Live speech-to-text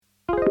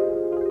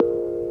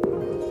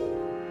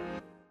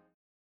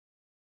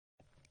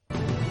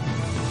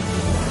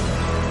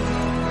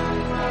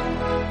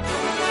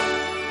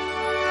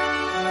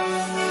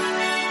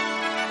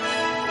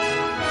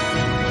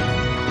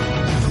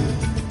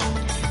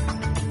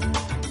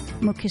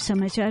मुख्य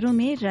समाचारों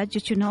में राज्य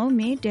चुनाव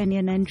में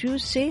डैनियल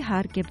एंड्रूज से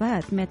हार के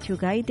बाद मैथ्यू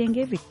गाई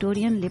देंगे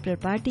विक्टोरियन लिबरल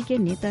पार्टी के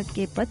नेता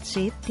के पद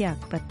से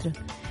त्यागपत्र।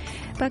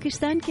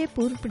 पाकिस्तान के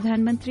पूर्व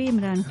प्रधानमंत्री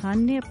इमरान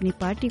खान ने अपनी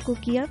पार्टी को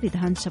किया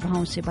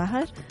विधानसभाओं से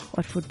बाहर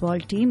और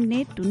फुटबॉल टीम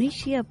ने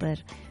ट्यूनीशिया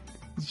पर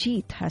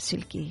जीत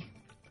हासिल की।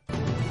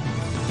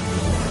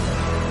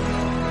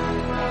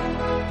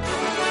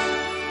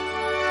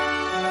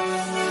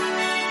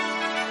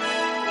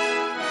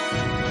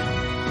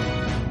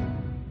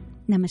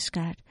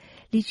 नमस्कार,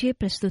 लीजिए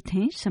प्रस्तुत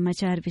हैं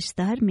समाचार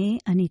विस्तार में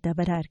अनीता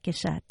बरार के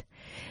साथ।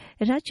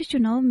 राज्य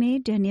चुनाव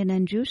में डैनियल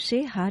एंड्रूज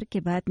से हार के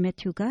बाद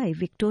मैथ्यू गाई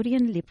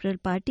विक्टोरियन लिबरल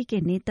पार्टी के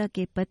नेता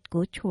के पद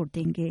को छोड़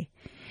देंगे।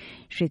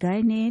 श्री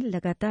गाई ने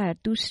लगातार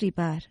दूसरी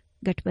बार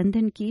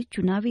गठबंधन की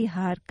चुनावी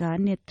हार का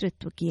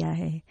नेतृत्व किया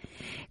है।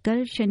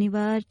 कल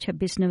शनिवार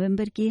 26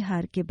 नवंबर की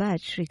हार के बाद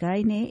श्री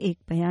गाई ने एक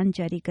बयान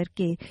जारी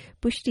करके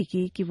पुष्टि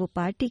की कि वो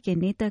पार्टी के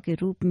नेता के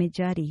रूप में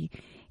जारी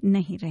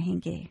नहीं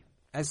रहेंगे।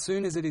 As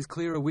soon as it is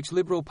clearer which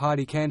Liberal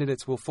Party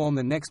candidates will form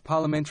the next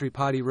parliamentary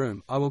party room,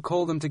 I will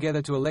call them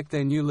together to elect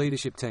their new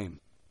leadership team.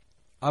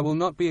 I will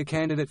not be a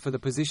candidate for the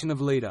position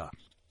of leader.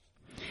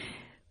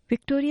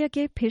 Victoria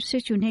के फिर से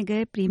चुने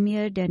गए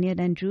premiere Daniel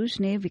Andrews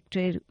ने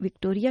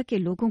Victoria के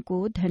लोगों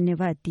को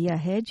धन्यवाद दिया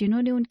है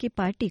जिन्होंने उनकी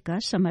पार्टी का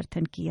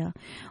समर्थन किया,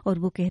 और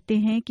वो कहते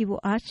हैं कि वो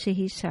आज से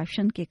ही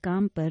शासन के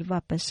काम पर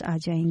वापस आ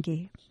जाएंगे।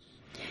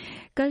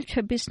 कल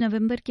 26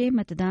 नवंबर के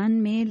मतदान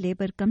में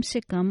लेबर कम से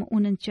कम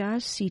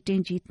 49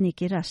 सीटें जीतने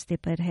के रास्ते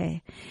पर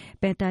है।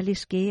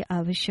 45 के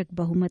आवश्यक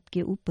बहुमत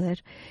के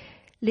ऊपर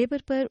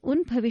लेबर पर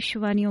उन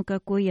भविष्यवाणियों का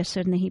कोई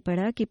असर नहीं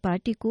पड़ा कि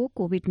पार्टी को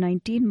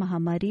कोविड-19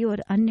 महामारी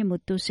और अन्य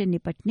मुद्दों से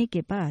निपटने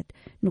के बाद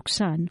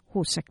नुकसान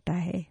हो सकता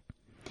है।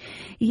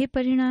 ये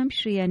परिणाम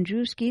श्री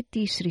एंड्रूज की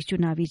तीसरी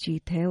चुनावी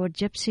जीत है, और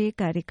जब से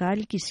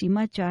कार्यकाल की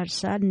सीमा 4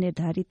 साल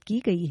निर्धारित की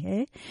गई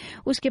है,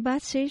 उसके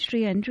बाद से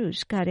श्री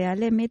एंड्रूज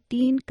कार्यालय में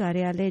 3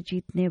 कार्यालय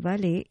जीतने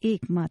वाले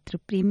एकमात्र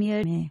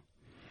प्रीमियर हैं।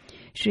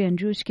 श्री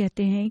एंड्रूज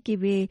कहते हैं कि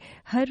वे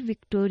हर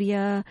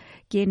विक्टोरिया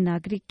के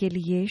नागरिक के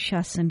लिए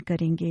शासन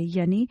करेंगे,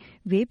 यानी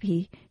वे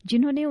भी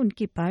जिन्होंने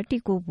उनकी पार्टी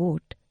को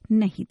वोट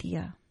नहीं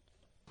दिया।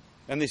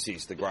 And this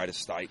is the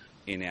greatest state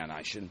in our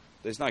nation.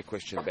 There's no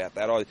question about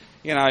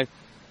that.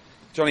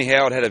 Johnny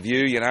Howard had a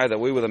view, that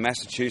we were the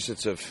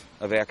Massachusetts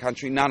of our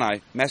country. No,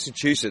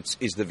 Massachusetts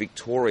is the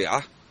Victoria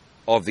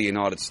of the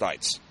United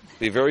States.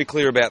 Be very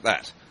clear about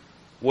that.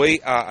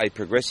 We are a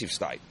progressive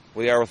state.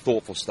 We are a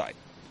thoughtful state.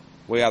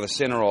 We are the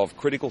centre of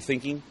critical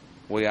thinking.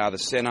 We are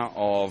the centre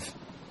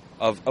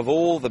of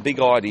all the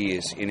big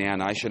ideas in our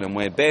nation, and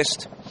we're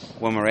best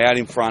when we're out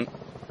in front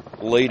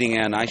leading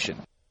our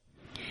nation.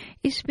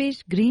 इस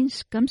बीच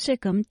Green's कम से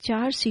कम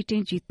 4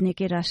 सीटें जीतने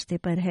के रास्ते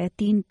पर है।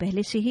 3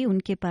 पहले से ही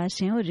उनके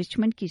पास हैं और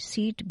रिचमंड की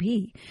सीट भी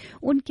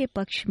उनके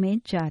पक्ष में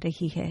जा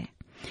रही है।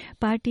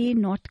 पार्टी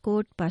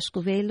नॉर्थकोट,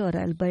 पास्कोवेल और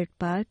अल्बर्ट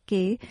पार्क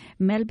के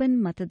मेलबर्न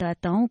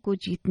मतदाताओं को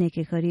जीतने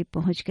के करीब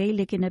पहुंच गई,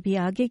 लेकिन अभी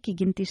आगे की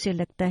गिनती से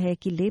लगता है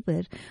कि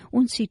लेबर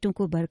उन सीटों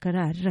को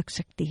बरकरार रख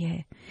सकती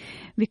है।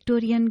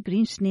 विक्टोरियन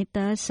ग्रीन्स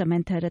नेता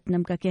समंथा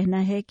रत्नम का कहना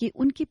है कि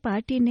उनकी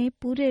पार्टी ने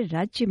पूरे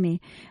राज्य में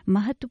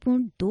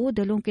महत्वपूर्ण 2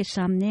 दलों के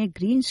सामने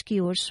ग्रीन्स की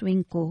ओर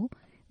स्विंग को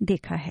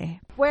देखा है।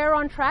 We're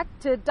on track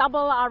to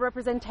double our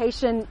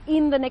representation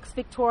in the next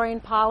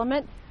Victorian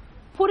Parliament,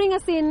 putting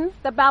us in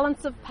the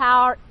balance of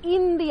power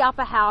in the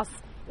upper house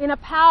in a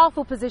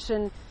powerful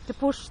position to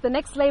push the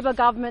next Labor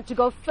government to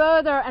go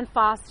further and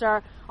faster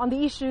on the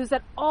issues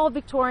that all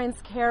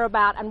Victorians care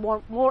about and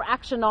want more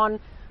action on,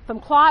 from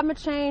climate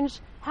change,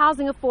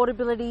 housing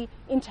affordability,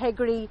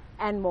 integrity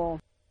and more.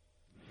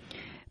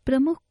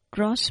 प्रमुख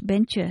cross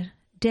bencher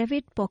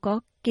David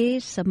पॉकॉक के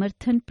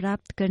समर्थन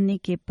प्राप्त करने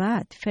के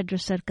बाद federal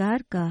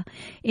सरकार का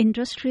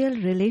industrial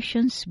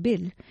relations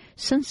bill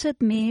संसद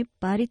में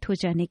पारित हो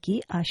जाने की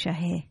आशा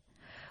है।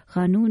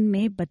 कानून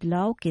में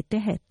बदलाव के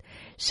तहत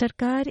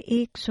सरकार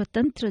एक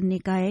स्वतंत्र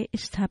निकाय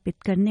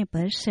स्थापित करने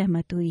पर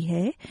सहमत हुई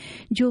है,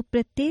 जो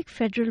प्रत्येक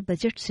फेडरल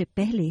बजट से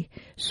पहले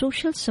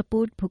सोशल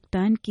सपोर्ट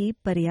भुगतान की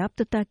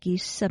पर्याप्तता की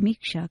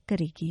समीक्षा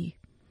करेगी।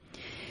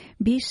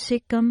 20 से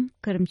कम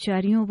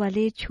कर्मचारियों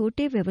वाले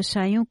छोटे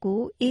व्यवसायों को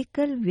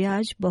एकल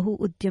ब्याज बहु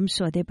उद्यम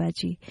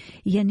सौदेबाजी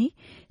यानी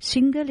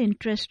single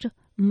interest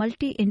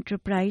multi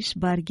enterprise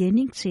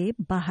bargaining से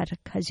बाहर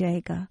रखा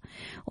जाएगा,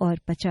 और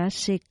 50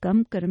 से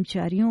कम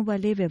कर्मचारियों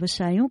वाले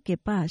व्यवसायों के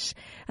पास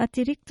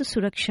अतिरिक्त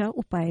सुरक्षा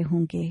उपाय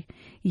होंगे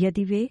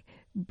यदि वे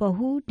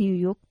बहु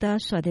नियोक्ता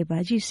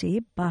सौदेबाजी से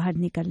बाहर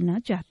निकलना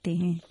चाहते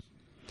हैं।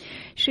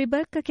 श्री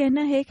बर्ग का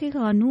कहना है कि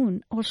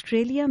कानून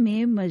ऑस्ट्रेलिया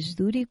में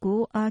मजदूरी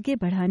को आगे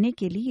बढ़ाने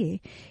के लिए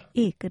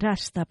एक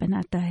रास्ता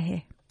बनाता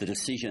है। The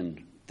decision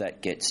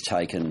that gets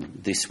taken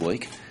this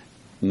week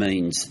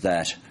means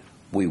that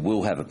we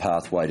will have a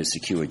pathway to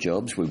secure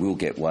jobs, we will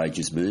get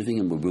wages moving,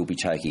 and we will be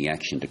taking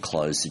action to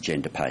close the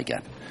gender pay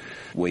gap.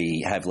 We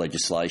have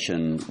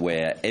legislation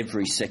where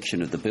every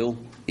section of the bill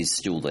is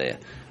still there.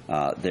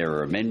 There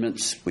are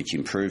amendments which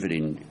improve it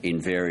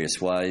in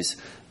various ways,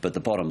 but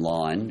the bottom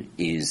line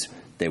is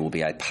There will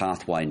be a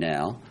pathway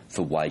now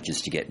for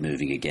wages to get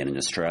moving again in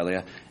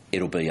Australia.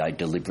 It'll be a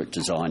deliberate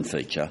design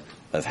feature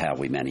of how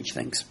we manage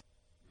things.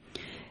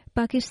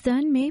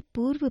 Pakistan में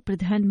पूर्व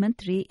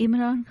प्रधानमंत्री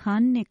इमरान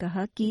खान ने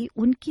कहा कि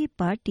उनकी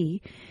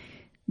party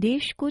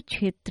देश को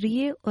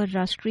क्षेत्रीय और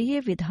राष्ट्रीय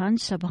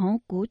विधानसभाओं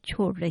को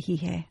छोड़ रही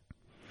है।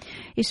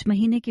 इस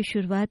महीने की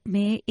शुरुआत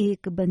में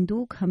एक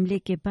बंदूक हमले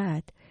के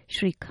बाद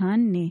श्री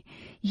खान ने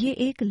ये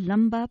एक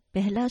लंबा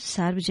पहला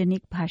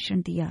सार्वजनिक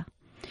भाषण दिया।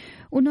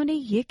 उन्होंने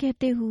ये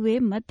कहते हुए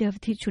मध्य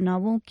अवधि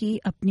चुनावों की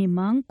अपनी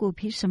मांग को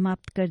भी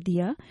समाप्त कर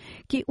दिया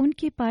कि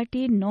उनकी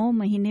पार्टी 9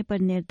 महीने पर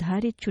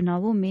निर्धारित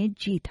चुनावों में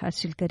जीत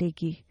हासिल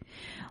करेगी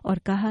और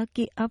कहा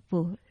कि अब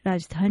वो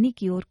राजधानी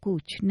की ओर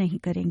कूच नहीं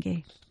करेंगे।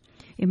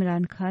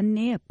 इमरान खान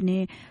ने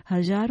अपने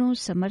हजारों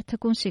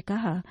समर्थकों से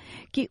कहा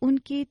कि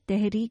उनकी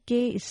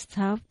तहरीके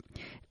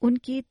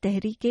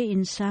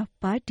इंसाफ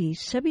पार्टी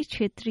सभी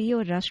क्षेत्रीय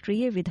और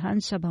राष्ट्रीय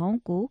विधानसभाओं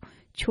को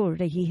छोड़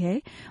रही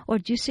है और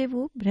जिसे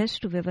वो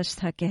भ्रष्ट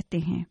व्यवस्था कहते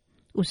हैं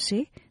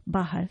उससे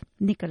बाहर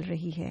निकल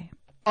रही है।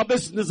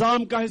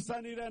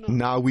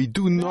 Now we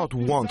do not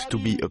want to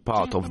be a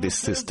part of this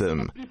system.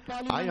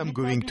 I am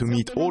going to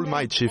meet all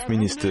my chief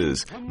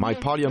ministers, my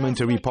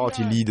parliamentary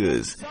party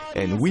leaders,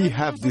 and we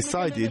have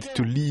decided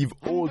to leave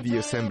all the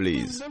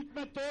assemblies.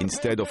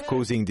 Instead of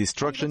causing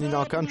destruction in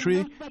our country,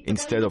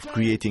 instead of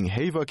creating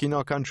havoc in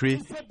our country,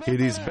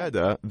 it is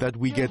better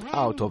that we get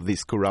out of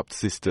this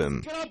corrupt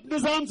system.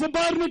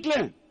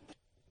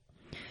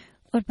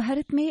 और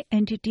भारत में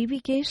NDTV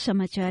के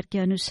समाचार के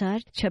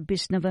अनुसार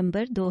 26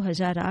 नवंबर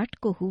 2008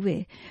 को हुए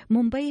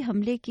मुंबई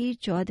हमले की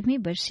 14वीं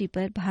बरसी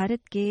पर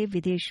भारत के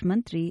विदेश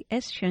मंत्री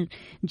एस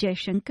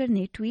जयशंकर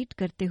ने ट्वीट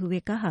करते हुए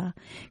कहा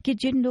कि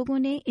जिन लोगों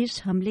ने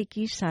इस हमले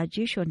की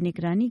साजिश और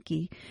निगरानी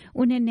की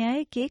उन्हें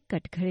न्याय के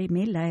कटघरे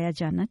में लाया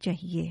जाना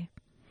चाहिए।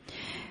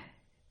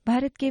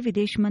 भारत के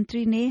विदेश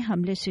मंत्री ने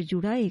हमले से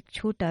जुड़ा एक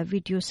छोटा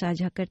वीडियो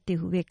साझा करते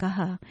हुए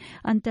कहा,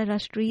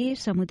 अंतर्राष्ट्रीय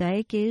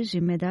समुदाय के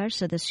जिम्मेदार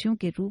सदस्यों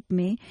के रूप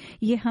में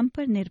ये हम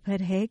पर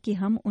निर्भर है कि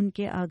हम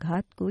उनके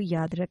आघात को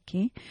याद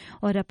रखें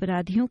और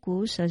अपराधियों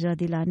को सजा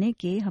दिलाने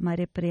के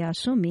हमारे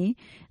प्रयासों में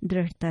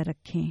दृढ़ता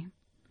रखें।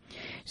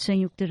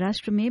 संयुक्त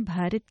राष्ट्र में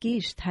भारत की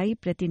स्थायी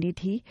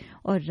प्रतिनिधि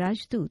और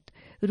राजदूत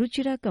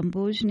रुचिरा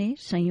कंबोज ने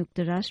संयुक्त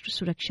राष्ट्र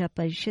सुरक्षा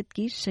परिषद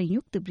की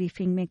संयुक्त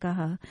ब्रीफिंग में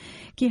कहा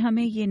कि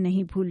हमें ये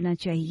नहीं भूलना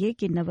चाहिए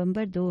कि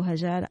नवंबर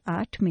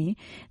 2008 में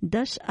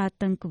 10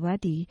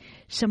 आतंकवादी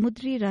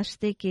समुद्री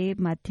रास्ते के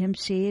माध्यम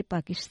से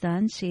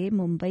पाकिस्तान से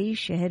मुंबई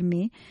शहर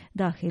में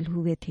दाखिल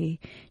हुए थे।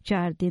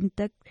 4 दिन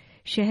तक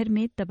शहर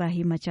में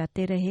तबाही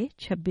मचाते रहे।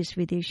 26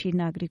 विदेशी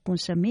नागरिकों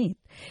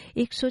समेत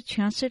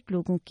 166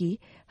 लोगों की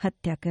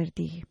हत्या कर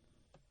दी।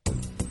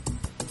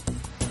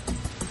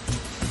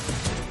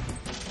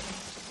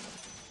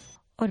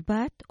 और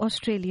बात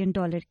ऑस्ट्रेलियन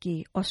डॉलर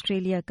की।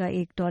 ऑस्ट्रेलिया का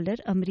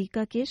 $1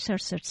 अमेरिका के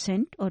 67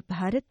 सेंट और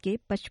भारत के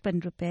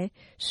 55 रुपए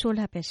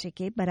 16 पैसे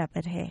के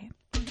बराबर है।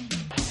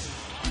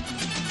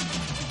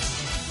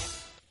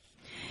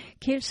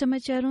 खेल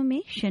समाचारों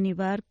में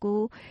शनिवार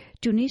को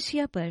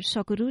ट्यूनीसिया पर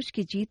सॉकरूज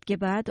की जीत के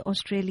बाद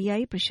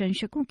ऑस्ट्रेलियाई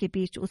प्रशंसकों के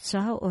बीच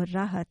उत्साह और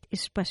राहत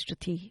स्पष्ट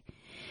थी।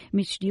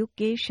 मिच ड्यूक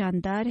के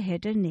शानदार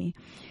हेडर ने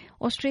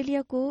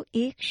ऑस्ट्रेलिया को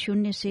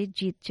 1-0 से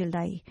जीत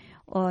दिलाई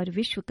और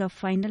विश्व कप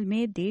फाइनल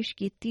में देश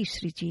की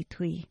तीसरी जीत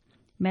हुई।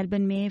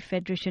 मेलबर्न में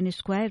फेडरेशन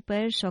स्क्वायर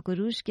पर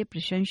सॉकरूज के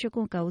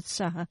प्रशंसकों का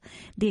उत्साह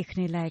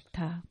देखने लायक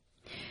था।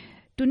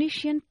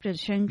 ट्यूनीशियन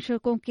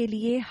प्रशंसकों के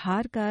लिए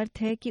हार का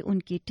अर्थ है कि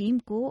उनकी टीम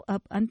को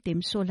अब अंतिम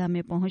 16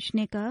 में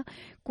पहुंचने का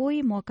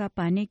कोई मौका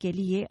पाने के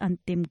लिए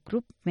अंतिम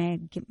ग्रुप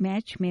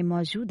मैच में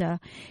मौजूदा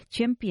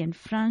चैंपियन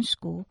फ्रांस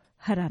को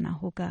हराना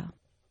होगा।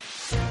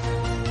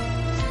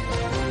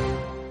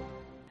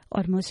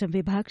 और मौसम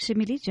विभाग से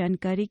मिली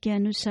जानकारी के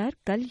अनुसार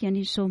कल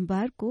यानी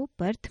सोमवार को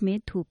पर्थ में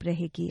धूप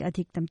रहेगी।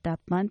 अधिकतम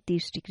तापमान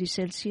 30 डिग्री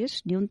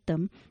सेल्सियस,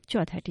 न्यूनतम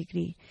 14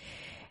 डिग्री।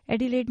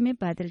 एडिलेड में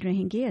बादल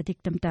रहेंगे।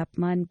 अधिकतम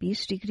तापमान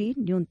 20 डिग्री,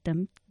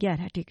 न्यूनतम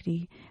 11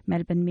 डिग्री।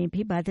 मेलबर्न में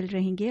भी बादल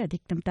रहेंगे।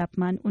 अधिकतम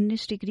तापमान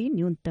 19 डिग्री,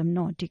 न्यूनतम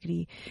 9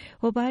 डिग्री।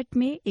 होबार्ट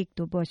में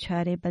 1-2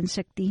 बौछारें बन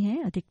सकती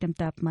हैं। अधिकतम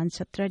तापमान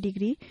 17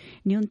 डिग्री,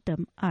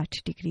 न्यूनतम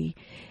 8 डिग्री।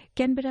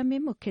 कैनबरा में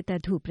मुख्यतः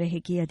धूप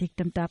रहेगी।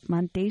 अधिकतम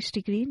तापमान 23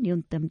 डिग्री,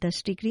 न्यूनतम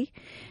 10 डिग्री।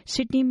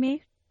 सिडनी में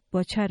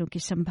बौछारों की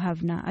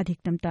संभावना।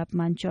 अधिकतम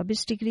तापमान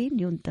 24 डिग्री,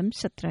 न्यूनतम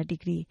 17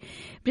 डिग्री।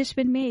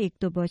 ब्रिस्बेन में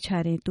 1-2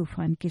 बौछारें,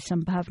 तूफान की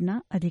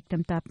संभावना।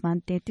 अधिकतम तापमान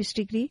 33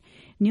 डिग्री,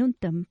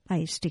 न्यूनतम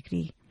 22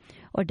 डिग्री।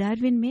 और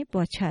डार्विन में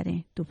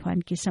बौछारें,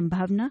 तूफान की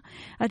संभावना।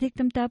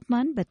 अधिकतम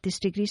तापमान 32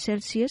 डिग्री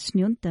सेल्सियस,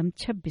 न्यूनतम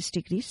 26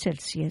 डिग्री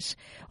सेल्सियस।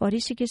 और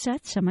इसी के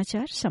साथ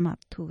समाचार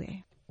समाप्त हुए।